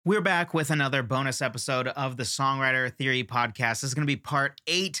We're back with another bonus episode of the Songwriter Theory podcast. This is going to be part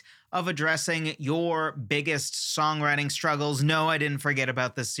 8 of addressing your biggest songwriting struggles. No, I didn't forget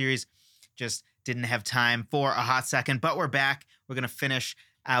about this series, just didn't have time for a hot second, but we're back. We're going to finish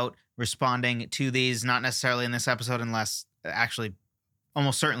out responding to these, not necessarily in this episode, unless actually,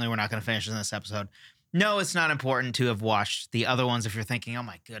 almost certainly we're not going to finish in this episode. No, it's not important to have watched the other ones if you're thinking, oh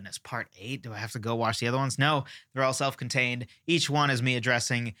my goodness, part 8, do I have to go watch the other ones? No, they're all self-contained. Each one is me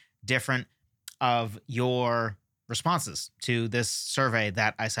addressing different of your responses to this survey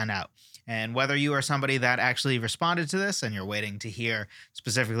that I sent out. And whether you are somebody that actually responded to this and you're waiting to hear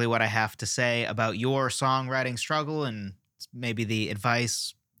specifically what I have to say about your songwriting struggle and maybe the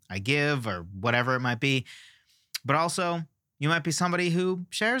advice I give or whatever it might be, but also you might be somebody who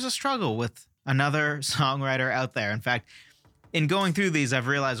shares a struggle with another songwriter out there. In fact, in going through these, I've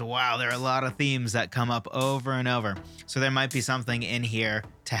realized, wow, there are a lot of themes that come up over and over. So there might be something in here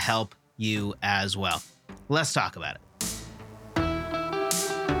to help you as well. Let's talk about it.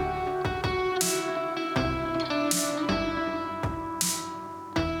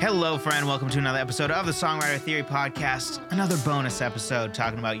 Hello, friend. Welcome to another episode of the Songwriter Theory podcast. Another bonus episode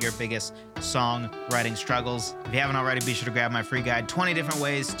talking about your biggest songwriting struggles. If you haven't already, be sure to grab my free guide, 20 different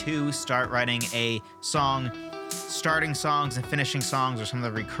ways to start writing a song. Starting songs and finishing songs are some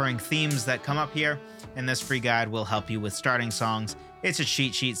of the recurring themes that come up here, and this free guide will help you with starting songs. It's a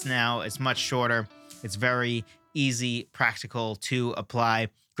cheat sheets now. It's much shorter. It's very easy, practical to apply.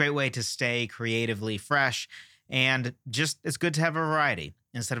 Great way to stay creatively fresh, and just it's good to have a variety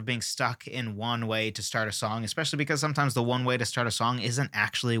instead of being stuck in one way to start a song, especially because sometimes the one way to start a song isn't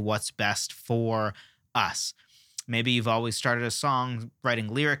actually what's best for us. Maybe you've always started a song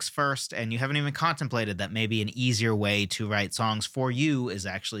writing lyrics first, and you haven't even contemplated that maybe an easier way to write songs for you is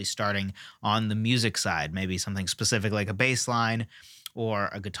actually starting on the music side, maybe something specific like a bass line or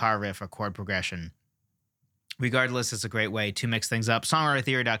a guitar riff or chord progression. Regardless, it's a great way to mix things up.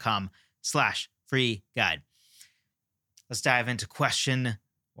 songwritertheory.com/free guide. Let's dive into question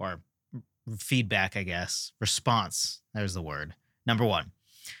or feedback, I guess. Response. There's the word. Number 1.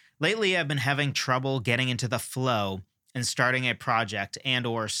 Lately, I've been having trouble getting into the flow and starting a project and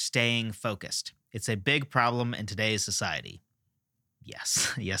or staying focused. It's a big problem in today's society.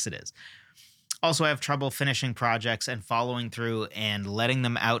 Yes, yes it is. Also, I have trouble finishing projects and following through and letting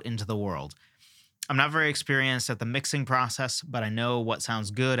them out into the world. I'm not very experienced at the mixing process, but I know what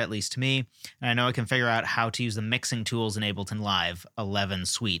sounds good, at least to me, and I know I can figure out how to use the mixing tools in Ableton Live 11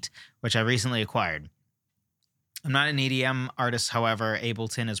 Suite, which I recently acquired. I'm not an EDM artist, however.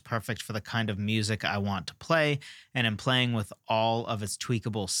 Ableton is perfect for the kind of music I want to play, and I'm playing with all of its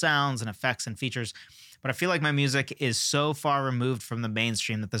tweakable sounds and effects and features. But I feel like my music is so far removed from the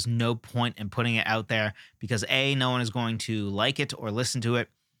mainstream that there's no point in putting it out there because A, no one is going to like it or listen to it,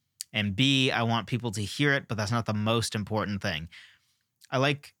 and B, I want people to hear it, but that's not the most important thing.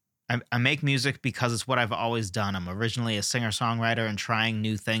 I make music because it's what I've always done. I'm originally a singer-songwriter and trying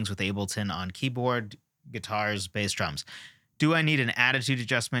new things with Ableton on keyboard, guitars, bass, drums. Do I need an attitude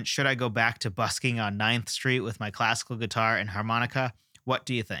adjustment? Should I go back to busking on 9th Street with my classical guitar and harmonica? What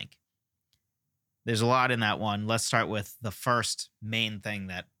do you think? There's a lot in that one. Let's start with the first main thing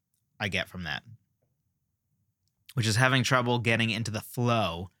that I get from that, which is having trouble getting into the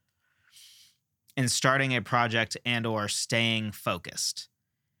flow and starting a project and or staying focused.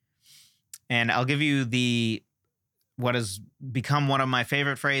 And I'll give you what has become one of my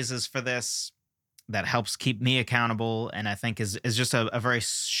favorite phrases for this that helps keep me accountable, and I think is just a very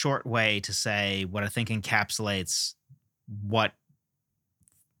short way to say what I think encapsulates what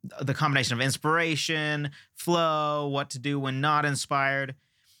the combination of inspiration, flow, what to do when not inspired,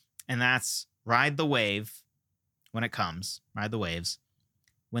 and that's ride the wave when it comes, ride the waves.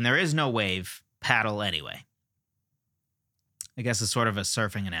 When there is no wave, paddle anyway. I guess it's sort of a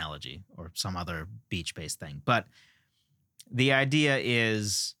surfing analogy or some other beach-based thing. But the idea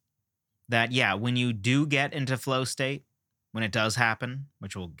is that, yeah, when you do get into flow state, when it does happen,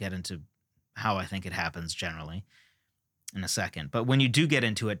 which we'll get into how I think it happens generally in a second, but when you do get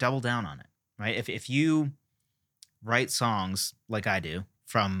into it, double down on it, right? If you write songs like I do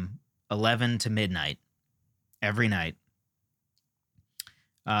from 11 to midnight every night,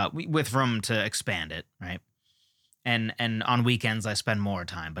 with room to expand it, right? And on weekends, I spend more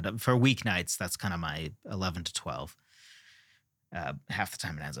time. But for weeknights, that's kind of my 11 to 12. Half the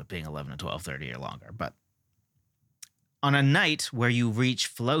time it ends up being 11 to 12:30 or longer. But on a night where you reach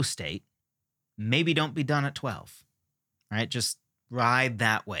flow state, maybe don't be done at 12, right? Just ride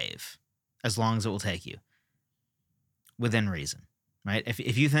that wave as long as it will take you within reason, right?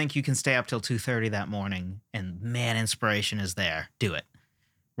 If you think you can stay up till 2:30 that morning and man, inspiration is there, do it.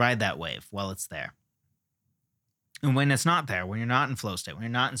 Ride that wave while it's there. And when it's not there, when you're not in flow state, when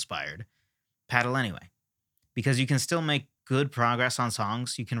you're not inspired, paddle anyway. Because you can still make good progress on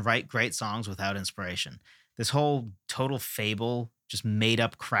songs. You can write great songs without inspiration. This whole total fable, just made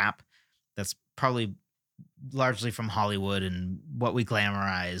up crap that's probably largely from Hollywood and what we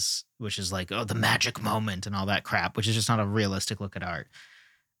glamorize, which is like, oh, the magic moment and all that crap, which is just not a realistic look at art.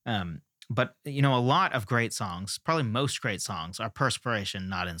 But a lot of great songs, probably most great songs, are perspiration,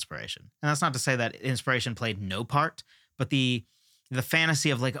 not inspiration. And that's not to say that inspiration played no part, but the fantasy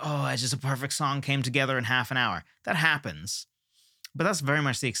of like, oh, it's just a perfect song came together in half an hour. That happens. But that's very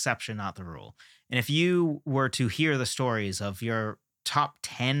much the exception, not the rule. And if you were to hear the stories of your top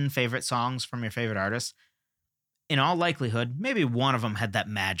 10 favorite songs from your favorite artists, in all likelihood, maybe one of them had that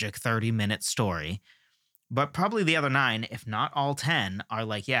magic 30-minute story. But probably the other 9, if not all 10, are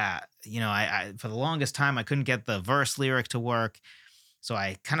like, yeah, I for the longest time, I couldn't get the verse lyric to work. So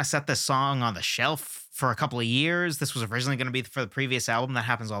I kind of set this song on the shelf for a couple of years. This was originally going to be for the previous album. That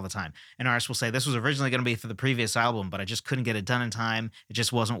happens all the time. An artist will say, this was originally going to be for the previous album, but I just couldn't get it done in time. It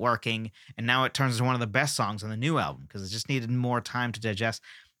just wasn't working. And now it turns into one of the best songs on the new album because it just needed more time to digest.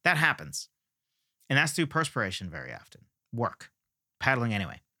 That happens. And that's through perspiration very often. Work. Paddling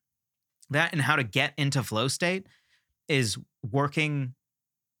anyway. That and how to get into flow state is working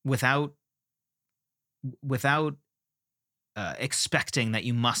without expecting that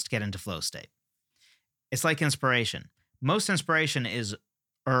you must get into flow state. It's like inspiration. Most inspiration is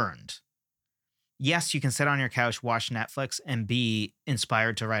earned. Yes, you can sit on your couch, watch Netflix, and be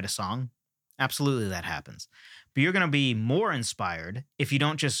inspired to write a song. Absolutely, that happens. But you're going to be more inspired if you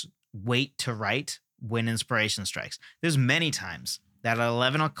don't just wait to write when inspiration strikes. There's many times that at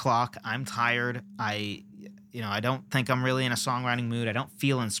 11 o'clock, I'm tired. I don't think I'm really in a songwriting mood. I don't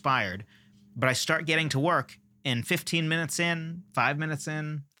feel inspired. But I start getting to work, and 15 minutes in, 5 minutes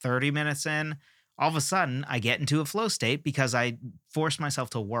in, 30 minutes in, all of a sudden I get into a flow state because I forced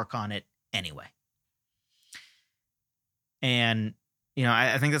myself to work on it anyway. And,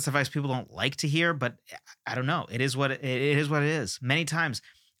 I think that's advice people don't like to hear, but I don't know. It is what it is. Many times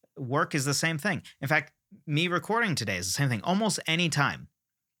work is the same thing. In fact, me recording today is the same thing. Almost any time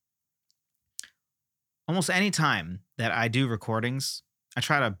that I do recordings, I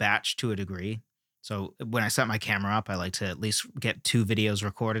try to batch to a degree. So when I set my camera up, I like to at least get 2 videos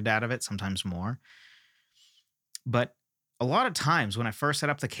recorded out of it, sometimes more. But a lot of times when I first set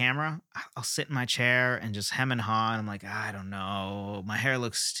up the camera, I'll sit in my chair and just hem and haw. And I'm like, I don't know. My hair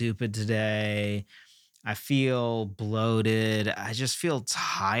looks stupid today. I feel bloated. I just feel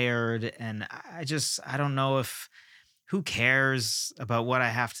tired. And I don't know who cares about what I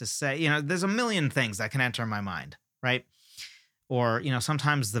have to say? There's a million things that can enter my mind, right? Or,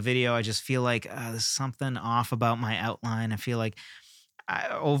 sometimes the video, I just feel like there's something off about my outline. I feel like I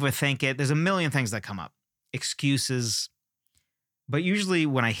overthink it. There's a million things that come up. Excuses. But usually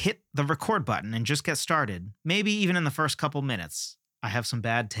when I hit the record button and just get started, maybe even in the first couple minutes, I have some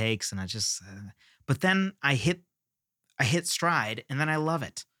bad takes and I just... but then I hit stride and then I love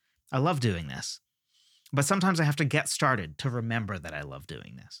it. I love doing this. But sometimes I have to get started to remember that I love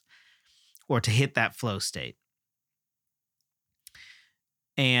doing this or to hit that flow state.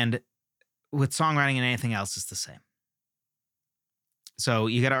 And with songwriting and anything else, it's the same. So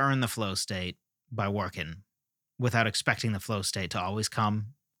you got to earn the flow state by working without expecting the flow state to always come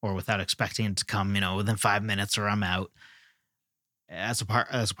or without expecting it to come, within 5 minutes or I'm out. That's a part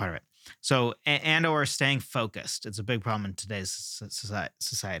of it. So, or staying focused. It's a big problem in today's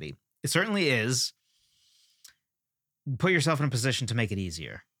society. It certainly is. Put yourself in a position to make it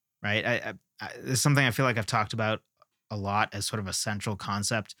easier, right? There's something I feel like I've talked about a lot as sort of a central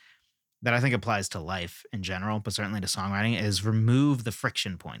concept that I think applies to life in general, but certainly to songwriting, is remove the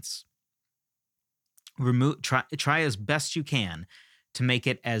friction points. Try as best you can to make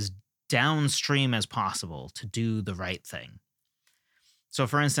it as downstream as possible to do the right thing. So,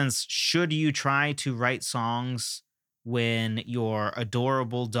 for instance, should you try to write songs when your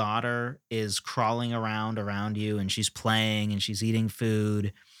adorable daughter is crawling around you and she's playing and she's eating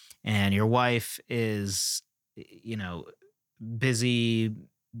food and your wife is, busy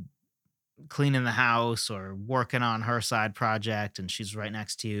cleaning the house or working on her side project and she's right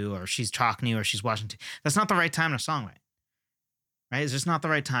next to you or she's talking to you or she's watching that's not the right time to songwrite, right? It's just not the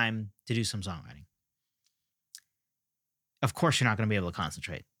right time to do some songwriting. Of course, you're not going to be able to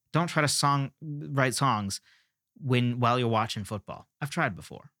concentrate. Don't try to write songs while you're watching football. I've tried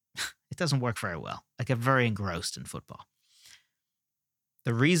before. It doesn't work very well. I get very engrossed in football.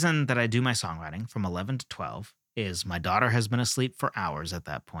 The reason that I do my songwriting from 11 to 12 is my daughter has been asleep for hours at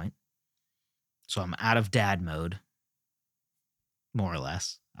that point. So I'm out of dad mode, more or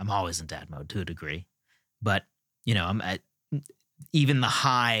less. I'm always in dad mode to a degree, but I'm at even the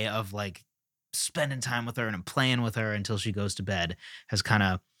high of like spending time with her and playing with her until she goes to bed has kind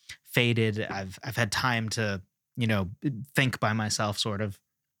of faded. I've had time to, think by myself, sort of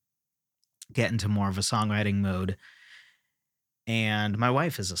get into more of a songwriting mode. And my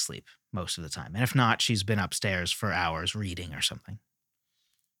wife is asleep most of the time. And if not, she's been upstairs for hours reading or something.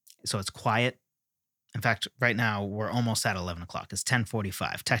 So it's quiet. In fact, right now we're almost at 11 o'clock. It's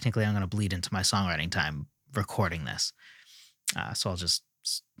 10:45. Technically, I'm going to bleed into my songwriting time recording this. So I'll just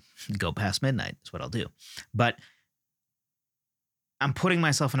go past midnight is what I'll do. But I'm putting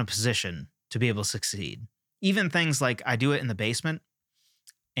myself in a position to be able to succeed. Even things like I do it in the basement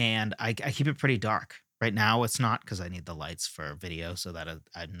and I keep it pretty dark. Right now it's not because I need the lights for video so that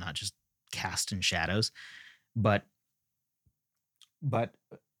I'm not just cast in shadows. But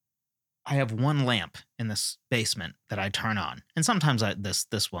I have one lamp in this basement that I turn on. And sometimes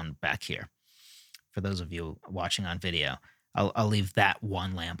this one back here, for those of you watching on video, I'll leave that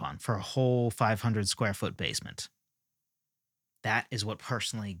one lamp on for a whole 500 square foot basement. That is what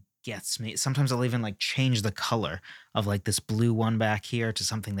personally gets me. Sometimes I'll even like change the color of like this blue one back here to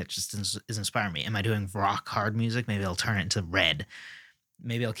something that just is inspiring me. Am I doing rock hard music? Maybe I'll turn it into red.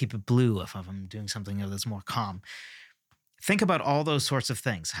 Maybe I'll keep it blue if I'm doing something that's more calm. Think about all those sorts of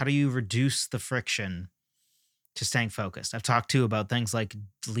things. How do you reduce the friction to staying focused? I've talked too about things like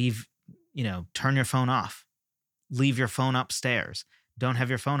turn your phone off. Leave your phone upstairs. Don't have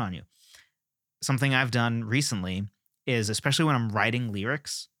your phone on you. Something I've done recently is, especially when I'm writing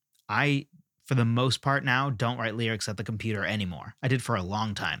lyrics, I, for the most part now, don't write lyrics at the computer anymore. I did for a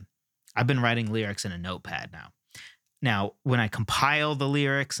long time. I've been writing lyrics in a notepad now. Now, when I compile the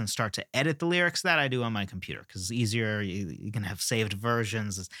lyrics and start to edit the lyrics, that I do on my computer because it's easier. You can have saved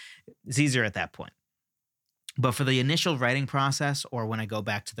versions. It's easier at that point. But for the initial writing process, or when I go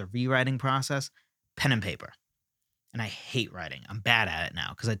back to the rewriting process, pen and paper. And I hate writing. I'm bad at it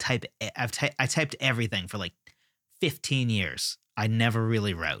now because I typed everything for like 15 years. I never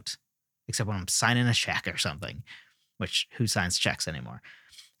really wrote, except when I'm signing a check or something, which who signs checks anymore?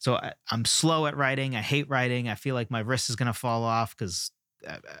 So I'm slow at writing. I hate writing. I feel like my wrist is going to fall off because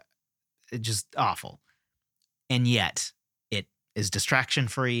it's just awful. And yet it is distraction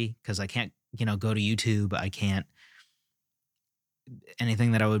free because I can't, go to YouTube. I can't,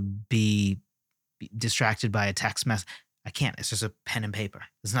 anything that I would be distracted by a text message. I can't. It's just a pen and paper.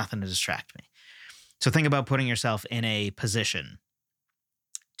 There's nothing to distract me. So think about putting yourself in a position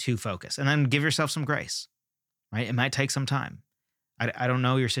to focus and then give yourself some grace, right? It might take some time. I don't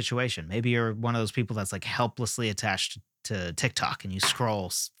know your situation. Maybe you're one of those people that's like helplessly attached to TikTok and you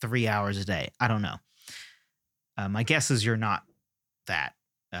scroll 3 hours a day. I don't know. My guess is you're not that,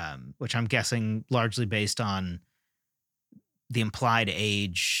 which I'm guessing largely based on the implied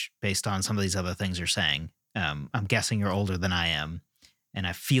age, based on some of these other things you're saying. I'm guessing you're older than I am. And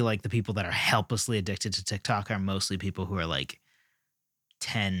I feel like the people that are helplessly addicted to TikTok are mostly people who are like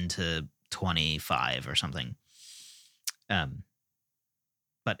 10 to 25 or something.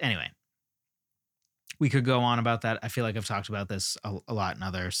 But anyway, we could go on about that. I feel like I've talked about this a lot in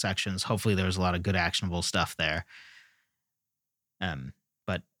other sections. Hopefully there was a lot of good actionable stuff there.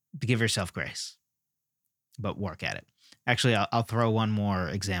 But give yourself grace, but work at it. Actually, I'll throw one more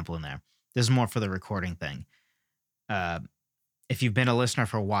example in there. This is more for the recording thing. If you've been a listener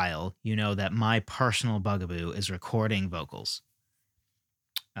for a while, you know that my personal bugaboo is recording vocals.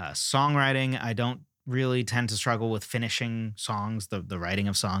 Songwriting, I don't really tend to struggle with finishing songs, the writing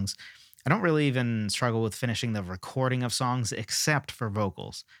of songs. I don't really even struggle with finishing the recording of songs except for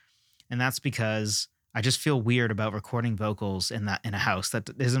vocals. And that's because I just feel weird about recording vocals in a house that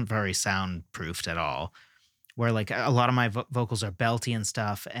isn't very soundproofed at all, where like a lot of my vocals are belty and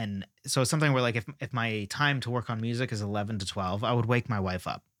stuff. And so it's something where like if my time to work on music is 11 to 12, I would wake my wife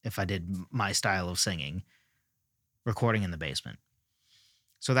up if I did my style of singing, recording in the basement.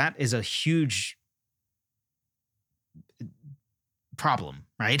 So that is a huge problem,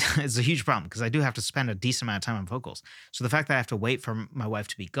 right? It's a huge problem because I do have to spend a decent amount of time on vocals. So the fact that I have to wait for my wife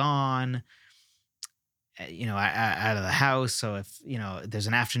to be gone, out of the house. So if, there's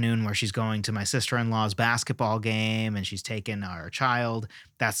an afternoon where she's going to my sister-in-law's basketball game and she's taken our child,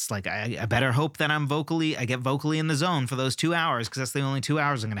 that's like, I better hope that I get vocally in the zone for those 2 hours because that's the only 2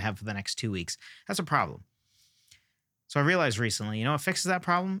 hours I'm going to have for the next 2 weeks. That's a problem. So I realized recently, what fixes that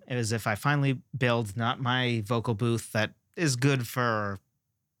problem is if I finally build not my vocal booth that is good for,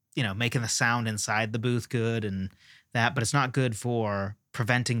 making the sound inside the booth good and that, but it's not good for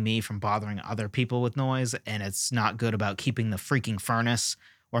preventing me from bothering other people with noise. And it's not good about keeping the freaking furnace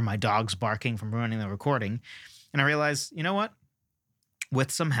or my dogs barking from ruining the recording. And I realized, you know what?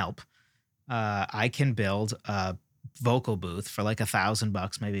 with some help, I can build a vocal booth for like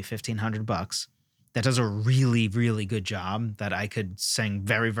 $1,000, maybe $1,500, that does a really, really good job that I could sing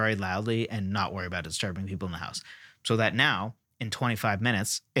very, very loudly and not worry about disturbing people in the house. So that now in 25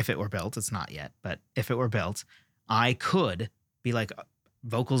 minutes, if it were built, it's not yet, but if it were built, I could be like,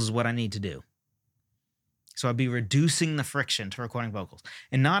 vocals is what I need to do. So I'd be reducing the friction to recording vocals.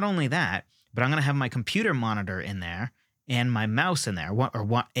 And not only that, but I'm going to have my computer monitor in there and my mouse in there,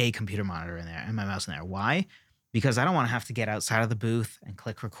 a computer monitor in there and my mouse in there. Why? Because I don't want to have to get outside of the booth and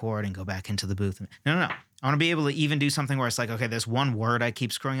click record and go back into the booth. No. I want to be able to even do something where it's like, okay, there's one word I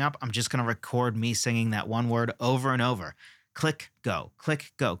keep screwing up. I'm just going to record me singing that one word over and over. Click, go,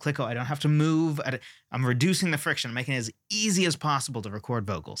 click, go, click, go. I don't have to move. I'm reducing the friction, making it as easy as possible to record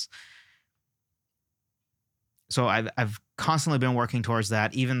vocals. So I've constantly been working towards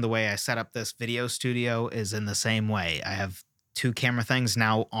that. Even the way I set up this video studio is in the same way. I have 2 camera things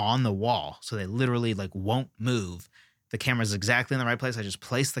now on the wall, so they literally like won't move. The camera's exactly in the right place. I just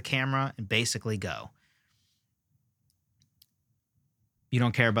place the camera and basically go. You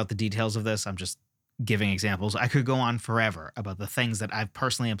don't care about the details of this. I'm just giving examples. I could go on forever about the things that I've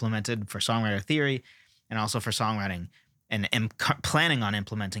personally implemented for songwriter theory and also for songwriting and am planning on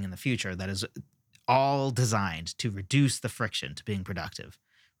implementing in the future. That is all designed to reduce the friction to being productive.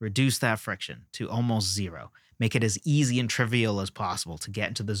 Reduce that friction to almost zero. Make it as easy and trivial as possible to get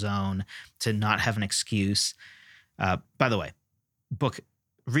into the zone, to not have an excuse. By the way,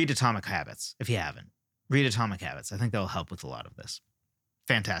 read Atomic Habits if you haven't. Read Atomic Habits. I think that'll help with a lot of this.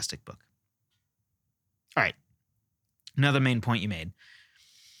 Fantastic book. All right. Another main point you made.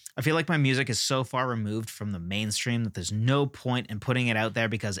 I feel like my music is so far removed from the mainstream that there's no point in putting it out there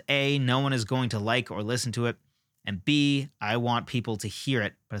because A, no one is going to like or listen to it, and B, I want people to hear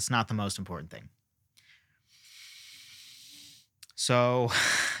it, but it's not the most important thing. So,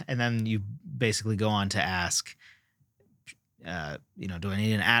 and then you basically go on to ask, do I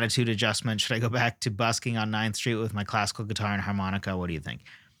need an attitude adjustment? Should I go back to busking on 9th Street with my classical guitar and harmonica? What do you think?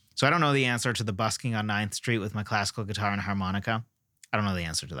 So I don't know the answer to the busking on 9th Street with my classical guitar and harmonica. I don't know the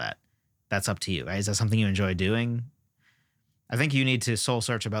answer to that. That's up to you, right? Is that something you enjoy doing? I think you need to soul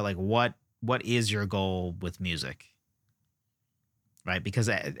search about like what is your goal with music, right? Because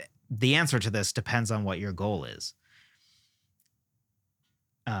the answer to this depends on what your goal is.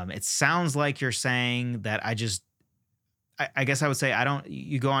 It sounds like you're saying that I guess I would say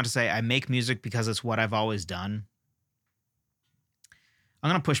you go on to say I make music because it's what I've always done. I'm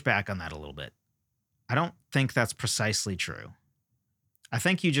going to push back on that a little bit. I don't think that's precisely true. I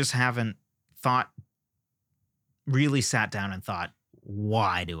think you just haven't really sat down and thought,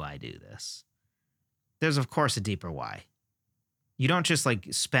 why do I do this? There's, of course, a deeper why. You don't just like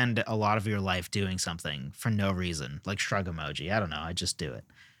spend a lot of your life doing something for no reason, like shrug emoji. I don't know. I just do it.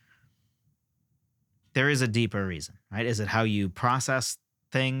 There is a deeper reason, right? Is it how you process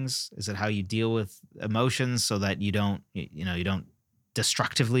things? Is it how you deal with emotions so that you don't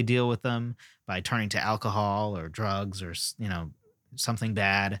destructively deal with them by turning to alcohol or drugs or, something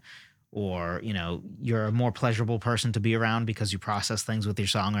bad, or, you're a more pleasurable person to be around because you process things with your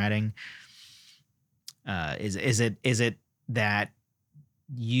songwriting? Is it that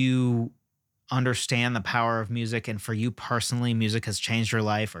you understand the power of music, and for you personally, music has changed your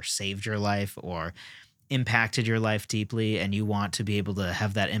life or saved your life or impacted your life deeply, and you want to be able to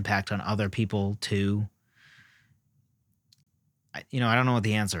have that impact on other people too? I don't know what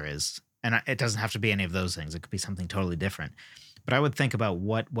the answer is, and it doesn't have to be any of those things. It could be something totally different. But I would think about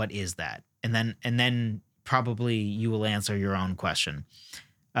what is that, and then probably you will answer your own question.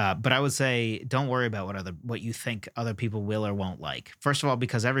 But I would say don't worry about what you think other people will or won't like. First of all,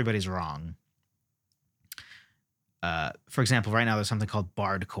 because everybody's wrong. For example, right now there's something called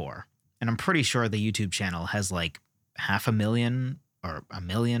Bardcore, and I'm pretty sure the YouTube channel has like 500,000 or 1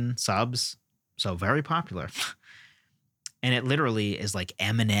 million subs, so very popular. And it literally is like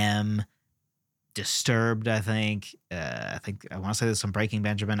Eminem, Disturbed, I think. I want to say there's some Breaking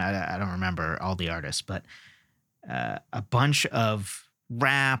Benjamin. I don't remember all the artists, but a bunch of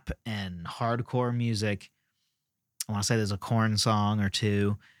rap and hardcore music. I want to say there's a Korn song or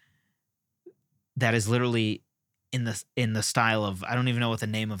two that is literally in the style of, I don't even know what the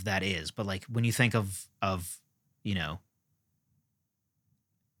name of that is, but like when you think of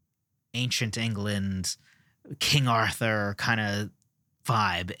ancient England, King Arthur kind of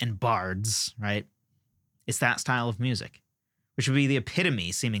vibe and bards, right? It's that style of music, which would be the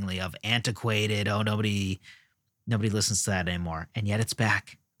epitome seemingly of antiquated. Oh, nobody listens to that anymore. And yet it's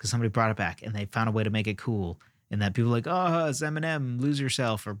back because somebody brought it back and they found a way to make it cool. And that people are like, oh, it's Eminem, Lose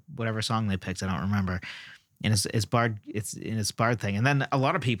Yourself, or whatever song they picked. I don't remember. And it's in its bard thing. And then a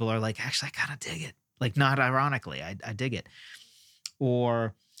lot of people are like, actually, I kind of dig it. Like, not ironically, I dig it.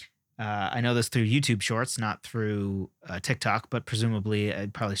 Or I know this through YouTube Shorts, not through TikTok, but presumably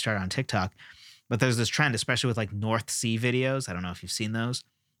I'd probably start on TikTok. But there's this trend, especially with like North Sea videos. I don't know if you've seen those.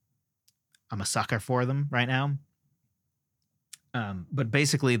 I'm a sucker for them right now. But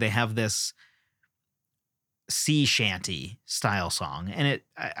basically, they have this sea shanty style song, and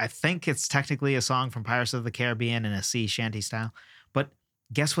I think it's technically a song from Pirates of the Caribbean in a sea shanty style. But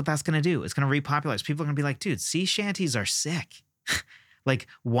guess what that's going to do? It's going to repopularize. People are going to be like, dude, sea shanties are sick. Like,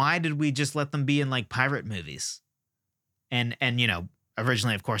 why did we just let them be in like pirate movies? And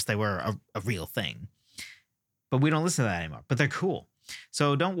originally, of course, they were a real thing, but we don't listen to that anymore. But they're cool.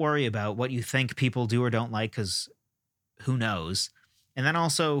 So don't worry about what you think people do or don't like, because who knows? And then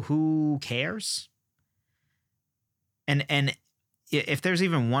also, who cares? And if there's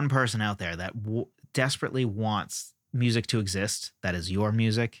even one person out there that desperately wants music to exist, that is your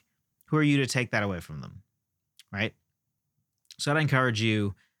music, who are you to take that away from them, right? So I'd encourage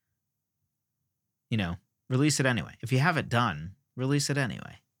you, release it anyway. If you have it done, release it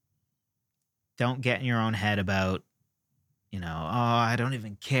anyway. Don't get in your own head about, oh, I don't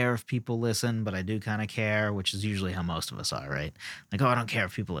even care if people listen, but I do kind of care, which is usually how most of us are, right? Like, oh, I don't care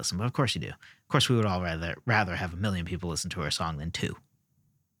if people listen, but of course you do. Of course, we would all rather have 1 million people listen to our song than 2,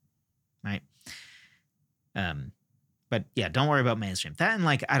 right? But yeah, don't worry about mainstream. That, and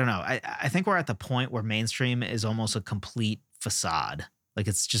like, I don't know. I think we're at the point where mainstream is almost a complete facade. Like,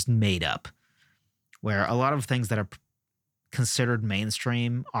 it's just made up, where a lot of things that are considered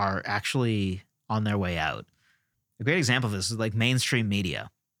mainstream are actually on their way out. A great example of this is like mainstream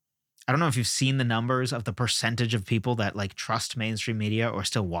media. I don't know if you've seen the numbers of the percentage of people that like trust mainstream media or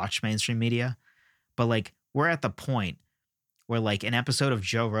still watch mainstream media, but like, we're at the point where like an episode of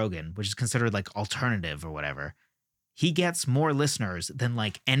Joe Rogan, which is considered like alternative or whatever, he gets more listeners than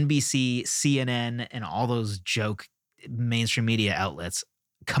like NBC, CNN, and all those joke mainstream media outlets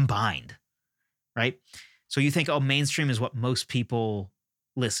combined, right? So you think, oh, mainstream is what most people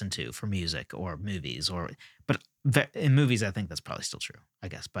listen to for music or movies, but in movies, I think that's probably still true, I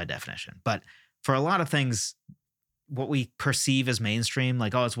guess, by definition. But for a lot of things, what we perceive as mainstream,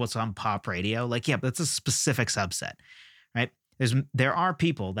 like, oh, it's what's on pop radio, like, yeah, but that's a specific subset, right? There are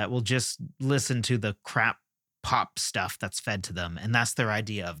people that will just listen to the crap pop stuff that's fed to them, and that's their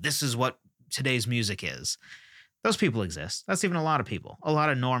idea of this is what today's music is. Those people exist. That's even a lot of people. A lot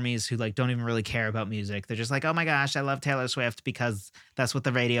of normies who like don't even really care about music. They're just like, oh my gosh, I love Taylor Swift because that's what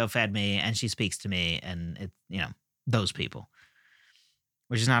the radio fed me and she speaks to me. And those people.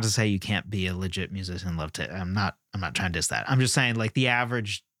 Which is not to say you can't be a legit musician and love to. I'm not trying to diss that. I'm just saying, like, the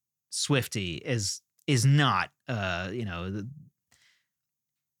average Swiftie is not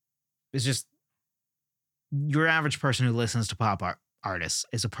it's just your average person who listens to pop artists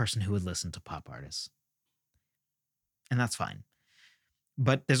is a person who would listen to pop artists. And that's fine.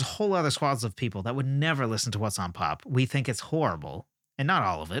 But there's a whole other swaths of people that would never listen to what's on pop. We think it's horrible. And not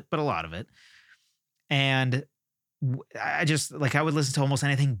all of it, but a lot of it. And I just, like, I would listen to almost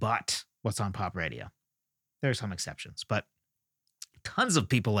anything but what's on pop radio. There are some exceptions, but tons of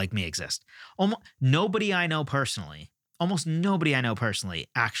people like me exist. Almost nobody I know personally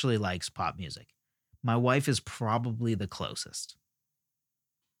actually likes pop music. My wife is probably the closest.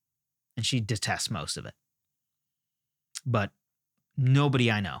 And she detests most of it. But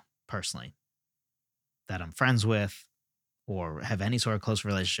nobody I know personally that I'm friends with or have any sort of close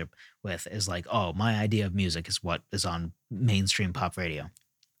relationship with is like, oh, my idea of music is what is on mainstream pop radio.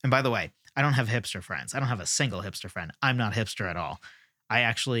 And by the way, I don't have hipster friends. I don't have a single hipster friend. I'm not hipster at all.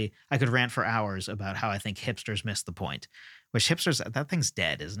 I could rant for hours about how I think hipsters miss the point. Which hipsters, that thing's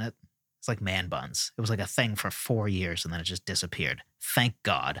dead, isn't it? It's like man buns. It was like a thing for 4 years and then it just disappeared. Thank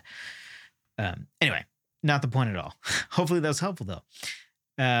God. Anyway. Not the point at all. Hopefully that was helpful, though.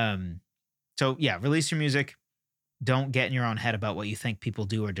 So, yeah, release your music. Don't get in your own head about what you think people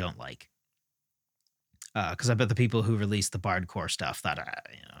do or don't like. Because I bet the people who release the bardcore stuff thought,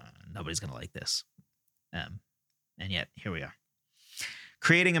 nobody's going to like this. And yet, here we are.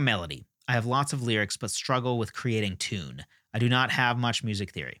 Creating a melody. I have lots of lyrics, but struggle with creating tune. I do not have much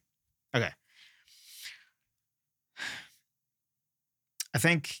music theory. Okay. I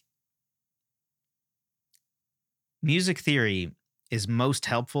think music theory is most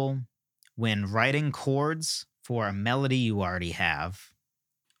helpful when writing chords for a melody you already have,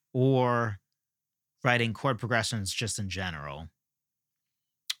 or writing chord progressions just in general,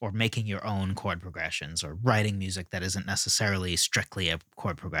 or making your own chord progressions, or writing music that isn't necessarily strictly a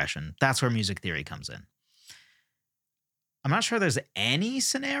chord progression. That's where music theory comes in. I'm not sure there's any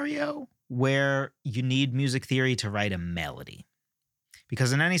scenario where you need music theory to write a melody.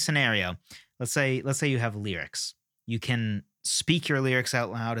 Because in any scenario, let's say you have lyrics. You can speak your lyrics out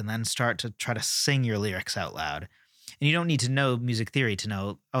loud and then start to try to sing your lyrics out loud. And you don't need to know music theory to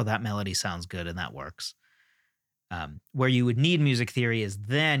know, oh, that melody sounds good and that works. Where you would need music theory is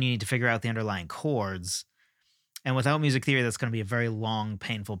then you need to figure out the underlying chords. And without music theory, that's going to be a very long,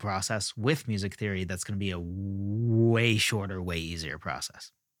 painful process. With music theory, that's going to be a way shorter, way easier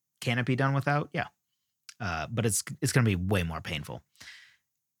process. Can it be done without? Yeah. But it's going to be way more painful.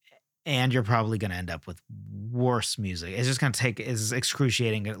 And you're probably going to end up with worse music. It's just going to take, it's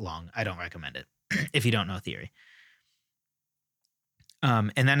excruciating long. I don't recommend it if you don't know theory.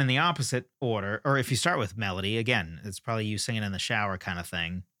 And then in the opposite order, or if you start with melody, again, it's probably you singing in the shower kind of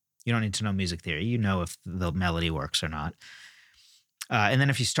thing. You don't need to know music theory. You know if the melody works or not. And then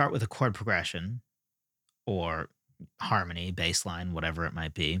if you start with a chord progression or harmony, bass line, whatever it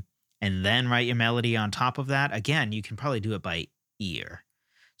might be, and then write your melody on top of that, again, you can probably do it by ear.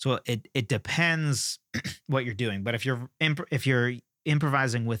 So it depends what you're doing. But if you're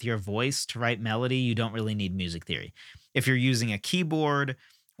improvising with your voice to write melody, you don't really need music theory. If you're using a keyboard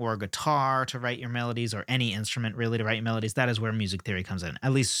or a guitar to write your melodies, or any instrument really to write your melodies, that is where music theory comes in,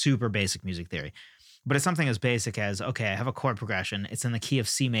 at least super basic music theory. But it's something as basic as, okay, I have a chord progression. It's in the key of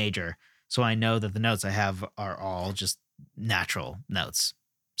C major, so I know that the notes I have are all just natural notes.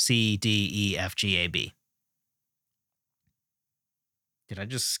 C, D, E, F, G, A, B. Did I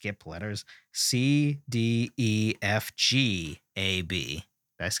just skip letters? C, D, E, F, G, A, B.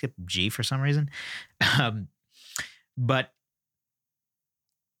 Did I skip G for some reason?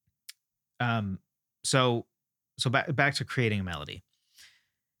 So back to creating a melody.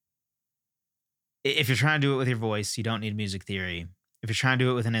 If you're trying to do it with your voice, you don't need music theory. If you're trying to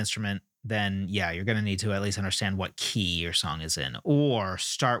do it with an instrument, then yeah, you're going to need to at least understand what key your song is in, or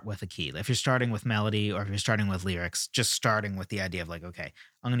start with a key. If you're starting with melody, or if you're starting with lyrics, just starting with the idea of like, okay,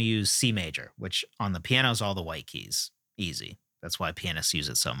 I'm going to use C major, which on the piano is all the white keys. Easy. That's why pianists use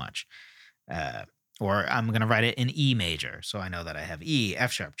it so much. Or I'm going to write it in E major. So I know that I have E,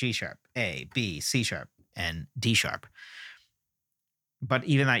 F sharp, G sharp, A, B, C sharp, and D sharp. But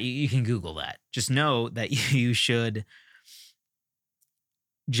even that, you can Google that. Just know that you should,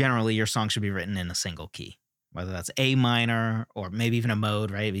 generally, your song should be written in a single key, whether that's A minor or maybe even a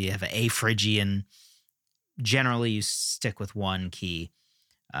mode, right? You have an A Phrygian. Generally, you stick with one key.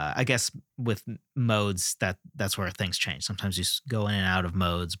 I guess with modes, that's where things change. Sometimes you go in and out of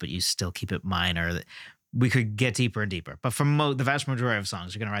modes, but you still keep it minor. We could get deeper and deeper. But for the vast majority of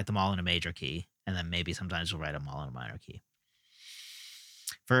songs, you're going to write them all in a major key, and then maybe sometimes you'll write them all in a minor key.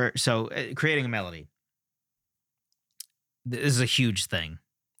 So creating a melody, this is a huge thing,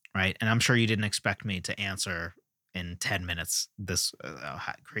 right? And I'm sure you didn't expect me to answer in 10 minutes this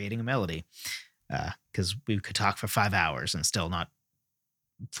creating a melody, because we could talk for 5 hours and still not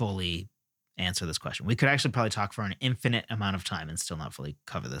fully answer this question. We could actually probably talk for an infinite amount of time and still not fully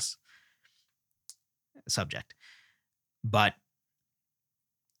cover this subject. But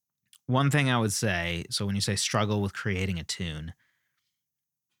one thing I would say, so when you say struggle with creating a tune,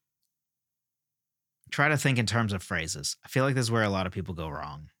 try to think in terms of phrases. I feel like this is where a lot of people go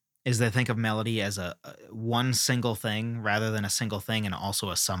wrong, is they think of melody as a one single thing rather than a single thing and also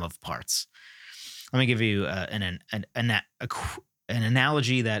a sum of parts. Let me give you an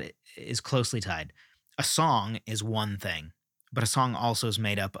analogy that is closely tied. A song is one thing, but a song also is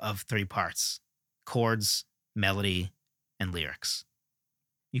made up of 3 parts: chords, melody, and lyrics.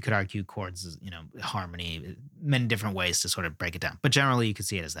 You could argue chords is, harmony, many different ways to sort of break it down. But generally, you could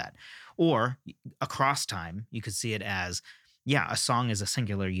see it as that. Or across time, you could see it as, yeah, a song is a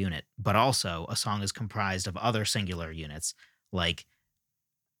singular unit, but also a song is comprised of other singular units, like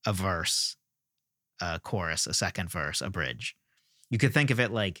a verse, a chorus, a second verse, a bridge. You could think of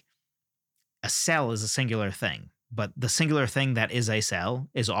it like a cell is a singular thing, but the singular thing that is a cell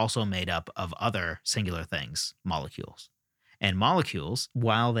is also made up of other singular things, molecules. And molecules,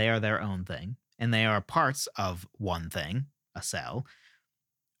 while they are their own thing, and they are parts of one thing, a cell,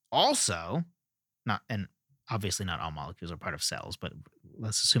 also, and obviously not all molecules are part of cells, but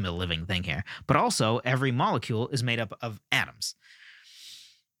let's assume a living thing here, but also every molecule is made up of atoms.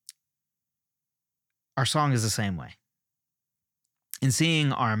 Our song is the same way. In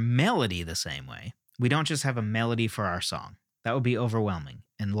seeing our melody the same way, we don't just have a melody for our song. That would be overwhelming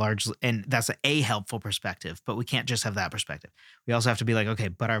and that's a helpful perspective, but we can't just have that perspective. We also have to be like, okay,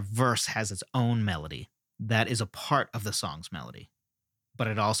 but our verse has its own melody. That is a part of the song's melody, but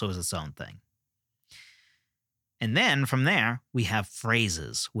it also is its own thing. And then from there, we have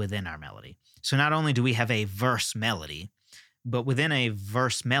phrases within our melody. So not only do we have a verse melody, But within a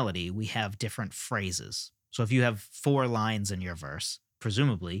verse melody, we have different phrases. So if you have 4 lines in your verse,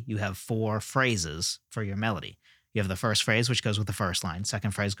 presumably you have 4 phrases for your melody. You have the first phrase, which goes with the first line.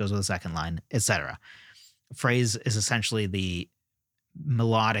 Second phrase goes with the second line, etc. Phrase is essentially the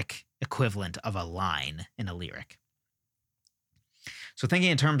melodic equivalent of a line in a lyric. So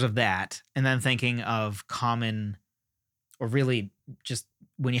thinking in terms of that, and then thinking of common, or really just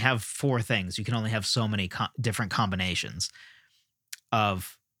when you have 4 things, you can only have so many different combinations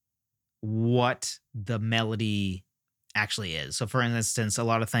of what the melody actually is. So for instance, a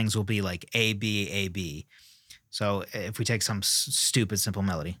lot of things will be like A, B, A, B. So if we take some stupid simple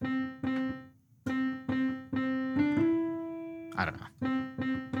melody, I don't know.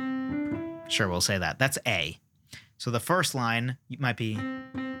 Sure, we'll say that. That's A. So the first line might be,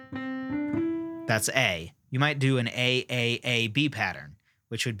 that's A. You might do an A, B pattern,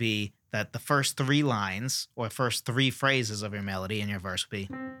 which would be that the first 3 lines or first 3 phrases of your melody in your verse would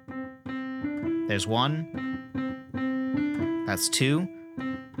be, there's 1, that's 2,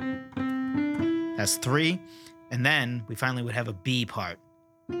 that's 3, and then we finally would have a B part.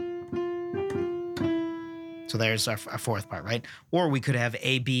 So there's our 4th part, right? Or we could have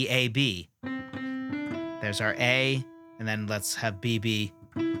A, B, A, B. There's our A, and then let's have B, B.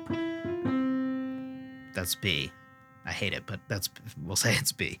 That's B. I hate it, but we'll say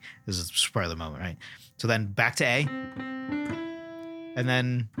it's B. This is spur of the moment, right? So then back to A, and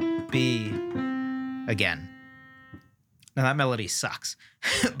then B again. Now that melody sucks,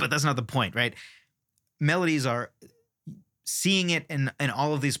 but that's not the point, right? Melodies are, seeing it in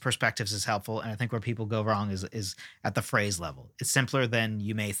all of these perspectives is helpful, and I think where people go wrong is at the phrase level. It's simpler than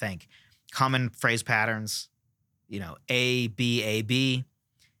you may think. Common phrase patterns, A, B, A, B,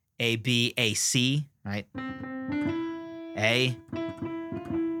 A, B, A, C, right? A,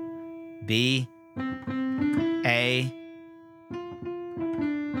 B, A,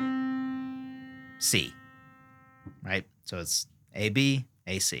 C, right? So it's A, B,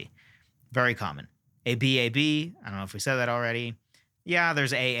 A, C. Very common. A, B, A, B. I don't know if we said that already. Yeah,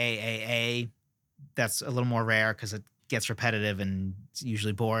 there's A. That's a little more rare because it gets repetitive and it's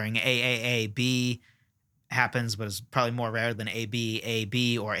usually boring. A, B happens, but it's probably more rare than A,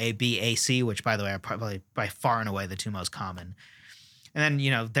 B, or A, B, A, C, which, by the way, are probably by far and away the 2 most common. And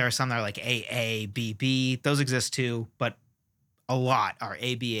then, there are some that are like A, B. Those exist too, but a lot are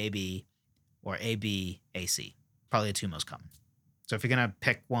A, B, or A, B, A, C. Probably the 2 most common. So if you're going to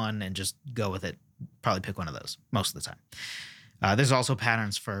pick one and just go with it, probably pick one of those most of the time. There's also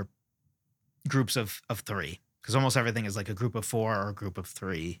patterns for groups of 3, because almost everything is like a group of 4 or a group of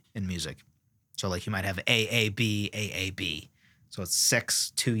 3 in music. So like you might have A, B. So it's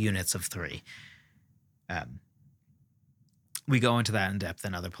 6, 2 units of 3. We go into that in depth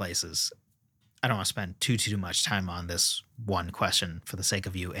in other places. I don't want to spend too much time on this one question for the sake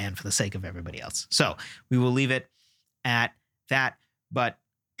of you and for the sake of everybody else. So we will leave it at that. But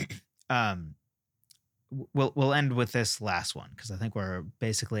we'll end with this last one because I think we're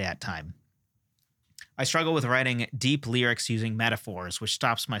basically at time. I struggle with writing deep lyrics using metaphors, which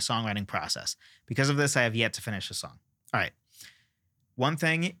stops my songwriting process. Because of this, I have yet to finish a song. All right. One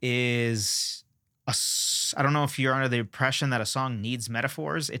thing is, I don't know if you're under the impression that a song needs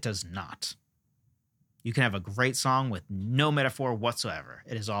metaphors. It does not. You can have a great song with no metaphor whatsoever.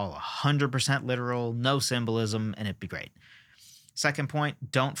 It is all 100% literal, no symbolism, and it'd be great. Second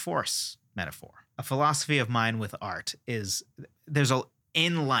point, don't force metaphor. A philosophy of mine with art is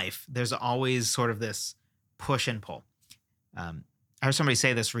in life, there's always sort of this push and pull. I heard somebody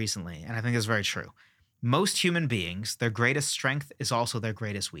say this recently, and I think it's very true. Most human beings, their greatest strength is also their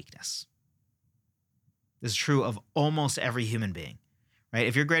greatest weakness. This is true of almost every human being, right?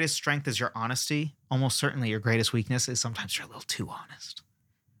 If your greatest strength is your honesty, almost certainly your greatest weakness is sometimes you're a little too honest,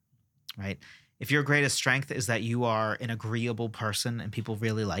 right? If your greatest strength is that you are an agreeable person and people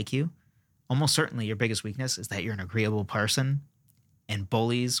really like you, almost certainly your biggest weakness is that you're an agreeable person, and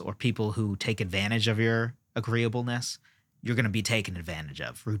bullies or people who take advantage of your agreeableness, you're going to be taken advantage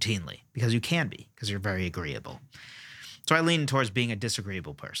of routinely because you can be, because you're very agreeable. So I lean towards being a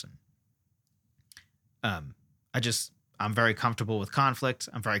disagreeable person. I'm very comfortable with conflict.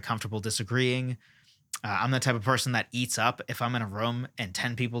 I'm very comfortable disagreeing. I'm the type of person that eats up if I'm in a room and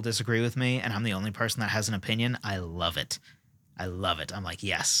 10 people disagree with me and I'm the only person that has an opinion. I love it. I'm like,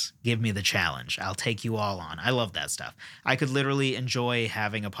 yes, give me the challenge. I'll take you all on. I love that stuff. I could literally enjoy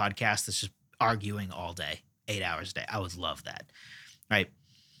having a podcast that's just arguing all day, 8 hours a day. I would love that, right?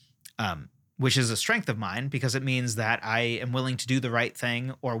 Which is a strength of mine because it means that I am willing to do the right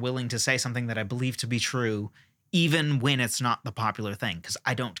thing or willing to say something that I believe to be true, even when it's not the popular thing, because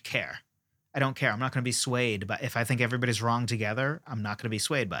I don't care. I don't care. I'm not going to be swayed. But if I think everybody's wrong together, I'm not going to be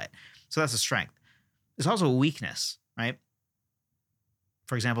swayed by it. So that's a strength. It's also a weakness, right?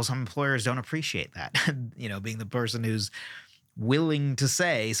 For example, some employers don't appreciate that, being the person who's willing to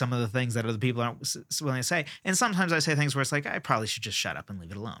say some of the things that other people aren't willing to say. And sometimes I say things where it's like, I probably should just shut up and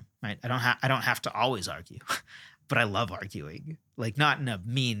leave it alone, right? I don't have to always argue, but I love arguing, like not in a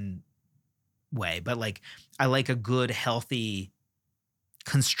mean way, but like I like a good, healthy,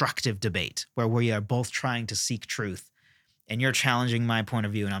 constructive debate where we are both trying to seek truth and you're challenging my point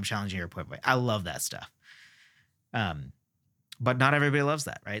of view and I'm challenging your point of view. I love that stuff. But not everybody loves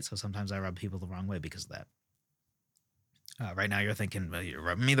that, right? So sometimes I rub people the wrong way because of that. Right now you're thinking, well, you're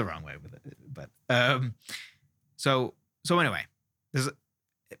rubbing me the wrong way with it. But so anyway,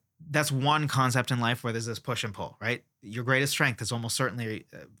 that's one concept in life where there's this push and pull, right? Your greatest strength is almost certainly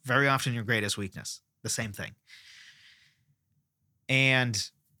very often your greatest weakness, the same thing. And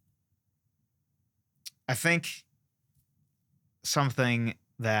I think something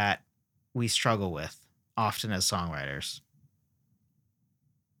that we struggle with often as songwriters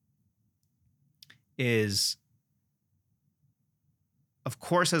is, of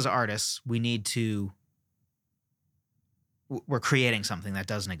course, as artists, we're creating something that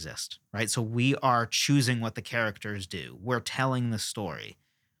doesn't exist, right? So we are choosing what the characters do. We're telling the story.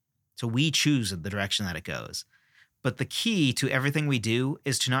 So we choose the direction that it goes. But the key to everything we do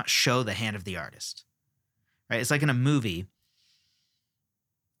is to not show the hand of the artist, right? It's like in a movie.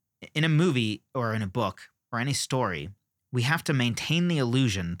 In a movie or in a book or any story, we have to maintain the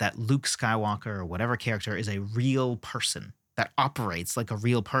illusion that Luke Skywalker or whatever character is a real person that operates like a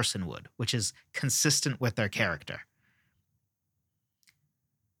real person would, which is consistent with their character.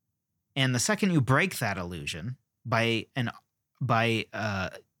 And the second you break that illusion by an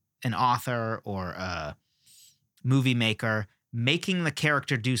author or a movie maker making the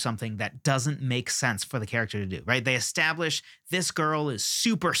character do something that doesn't make sense for the character to do, right? They establish this girl is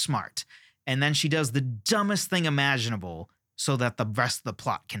super smart, and then she does the dumbest thing imaginable so that the rest of the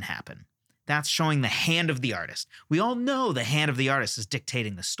plot can happen. That's showing the hand of the artist. We all know the hand of the artist is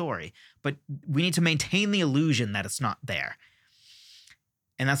dictating the story, but we need to maintain the illusion that it's not there.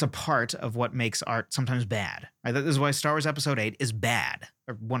 And that's a part of what makes art sometimes bad. Right? This is why Star Wars Episode 8 is bad,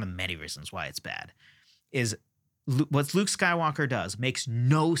 or one of the many reasons why it's bad, is what Luke Skywalker does makes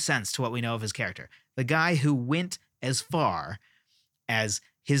no sense to what we know of his character. The guy who went as far as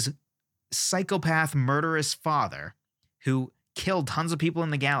his psychopath, murderous father who killed tons of people in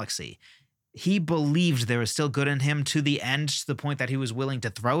the galaxy, he believed there was still good in him to the end, to the point that he was willing to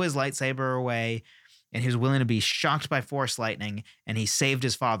throw his lightsaber away and he was willing to be shocked by Force lightning, and he saved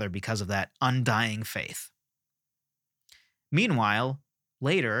his father because of that undying faith. Meanwhile,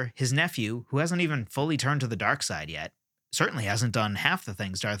 later, his nephew, who hasn't even fully turned to the dark side yet, certainly hasn't done half the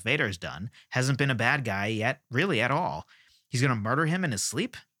things Darth Vader's done, hasn't been a bad guy yet, really at all. He's going to murder him in his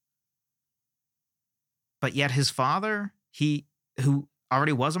sleep? But yet his father, who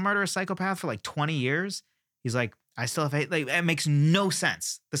already was a murderous psychopath for like 20 years, he's like, I still have hate. Like, it makes no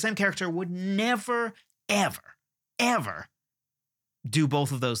sense. The same character would never, ever, ever do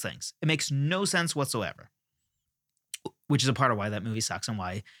both of those things. It makes no sense whatsoever, which is a part of why that movie sucks and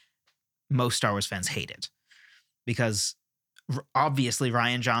why most Star Wars fans hate it. Because obviously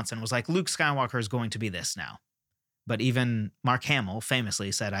Rian Johnson was like, Luke Skywalker is going to be this now. But even Mark Hamill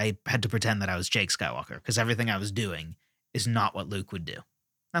famously said, I had to pretend that I was Jake Skywalker because everything I was doing is not what Luke would do.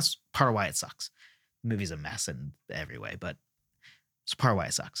 That's part of why it sucks. The movie's a mess in every way, but it's part of why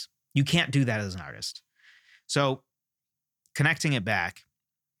it sucks. You can't do that as an artist. So connecting it back,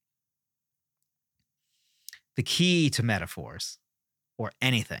 the key to metaphors or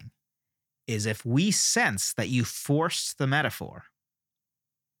anything is if we sense that you forced the metaphor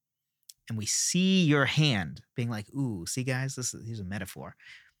and we see your hand being like, ooh, see guys, here's a metaphor.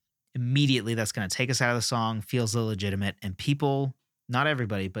 Immediately that's going to take us out of the song, feels illegitimate, and people, not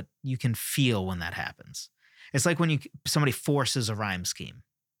everybody, but you can feel when that happens. It's like when somebody forces a rhyme scheme.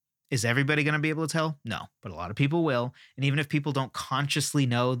 Is everybody going to be able to tell? No, but a lot of people will. And even if people don't consciously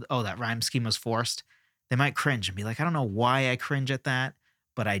know, oh, that rhyme scheme was forced, they might cringe and be like, I don't know why I cringe at that,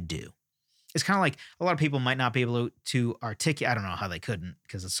 but I do. It's kind of like a lot of people might not be able to articulate. I don't know how they couldn't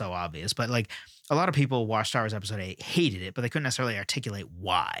because it's so obvious, but like a lot of people watched Star Wars Episode 8, hated it, but they couldn't necessarily articulate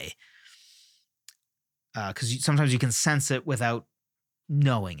why. Because sometimes you can sense it without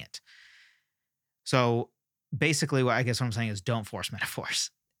knowing it. So basically what I'm saying is don't force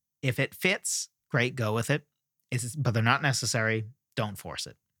metaphors. If it fits, great, go with it. But they're not necessary. Don't force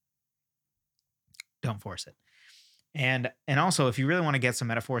it. Don't force it. And also, if you really want to get some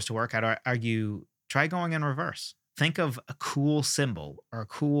metaphors to work, I'd argue, try going in reverse. Think of a cool symbol or a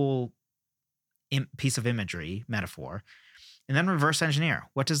cool piece of imagery, metaphor, and then reverse engineer.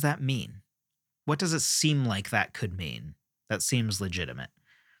 What does that mean? What does it seem like that could mean? That seems legitimate.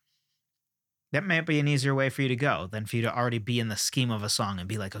 That might be an easier way for you to go than for you to already be in the scheme of a song and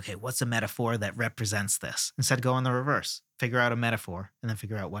be like, okay, what's a metaphor that represents this? Instead, go in the reverse. Figure out a metaphor and then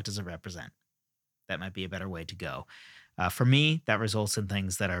figure out what does it represent. That might be a better way to go. For me, that results in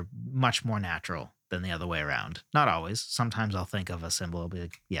things that are much more natural than the other way around. Not always. Sometimes I'll think of a symbol. I'll be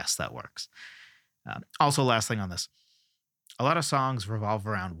like, yes, that works. Also, last thing on this. A lot of songs revolve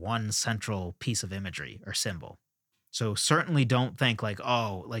around one central piece of imagery or symbol. So certainly don't think like,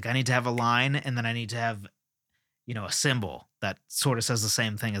 oh, like I need to have a line and then I need to have, a symbol that sort of says the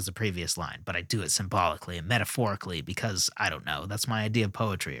same thing as the previous line, but I do it symbolically and metaphorically because I don't know, that's my idea of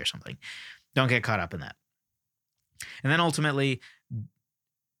poetry or something. Don't get caught up in that. And then ultimately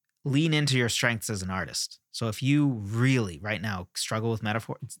lean into your strengths as an artist. So if you really right now struggle with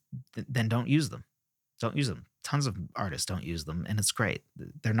metaphors, then don't use them. Don't use them. Tons of artists don't use them, and it's great.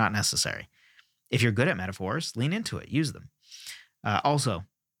 They're not necessary. If you're good at metaphors, lean into it. Use them. Also,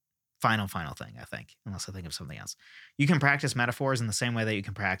 final thing, I think, unless I think of something else. You can practice metaphors in the same way that you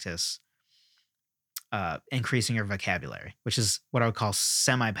can practice increasing your vocabulary, which is what I would call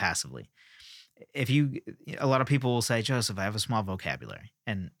semi-passively. A lot of people will say, Joseph, I have a small vocabulary.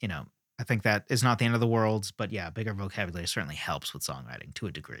 And, I think that is not the end of the world, but yeah, bigger vocabulary certainly helps with songwriting to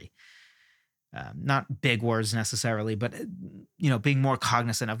a degree. Not big words necessarily, but, being more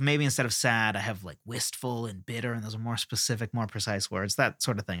cognizant of maybe instead of sad, I have like wistful and bitter, and those are more specific, more precise words. That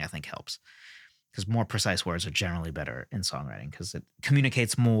sort of thing I think helps because more precise words are generally better in songwriting because it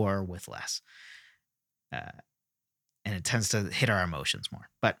communicates more with less. And it tends to hit our emotions more.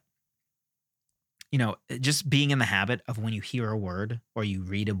 But, just being in the habit of when you hear a word or you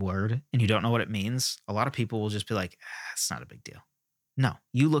read a word and you don't know what it means, a lot of people will just be like, it's not a big deal. No,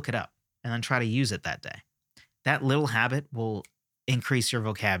 you look it up and then try to use it that day. That little habit will increase your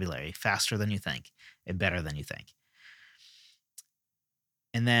vocabulary faster than you think and better than you think.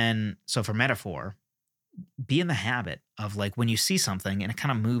 And then, so for metaphor, be in the habit of like when you see something and it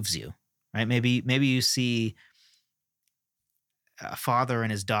kind of moves you, right? Maybe you see a father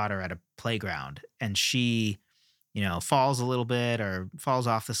and his daughter at a playground and she, falls a little bit or falls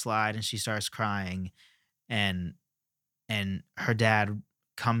off the slide and she starts crying and her dad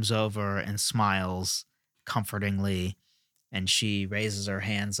comes over and smiles comfortingly and she raises her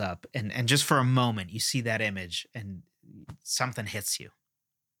hands up and just for a moment you see that image and something hits you.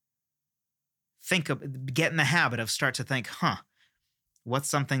 Get in the habit of start to think, what's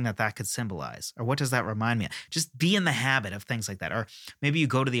something that could symbolize? Or what does that remind me of? Just be in the habit of things like that. Or maybe you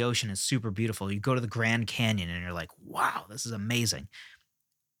go to the ocean, it's super beautiful. You go to the Grand Canyon and you're like, wow, this is amazing.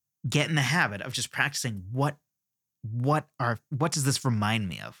 Get in the habit of just practicing what does this remind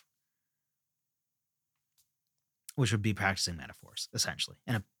me of? Which would be practicing metaphors, essentially,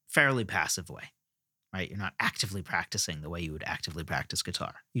 in a fairly passive way, right? You're not actively practicing the way you would actively practice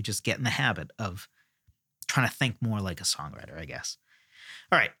guitar. You just get in the habit of trying to think more like a songwriter, I guess.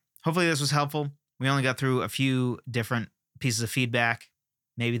 All right. Hopefully this was helpful. We only got through a few different pieces of feedback.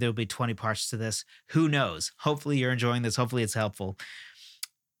 Maybe there'll be 20 parts to this. Who knows? Hopefully you're enjoying this. Hopefully it's helpful.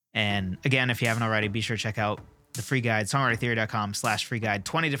 And again, if you haven't already, be sure to check out the free guide, songwritingtheory.com/free guide.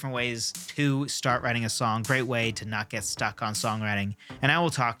 20 different ways to start writing a song. Great way to not get stuck on songwriting. And I will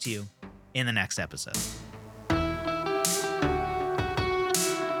talk to you in the next episode.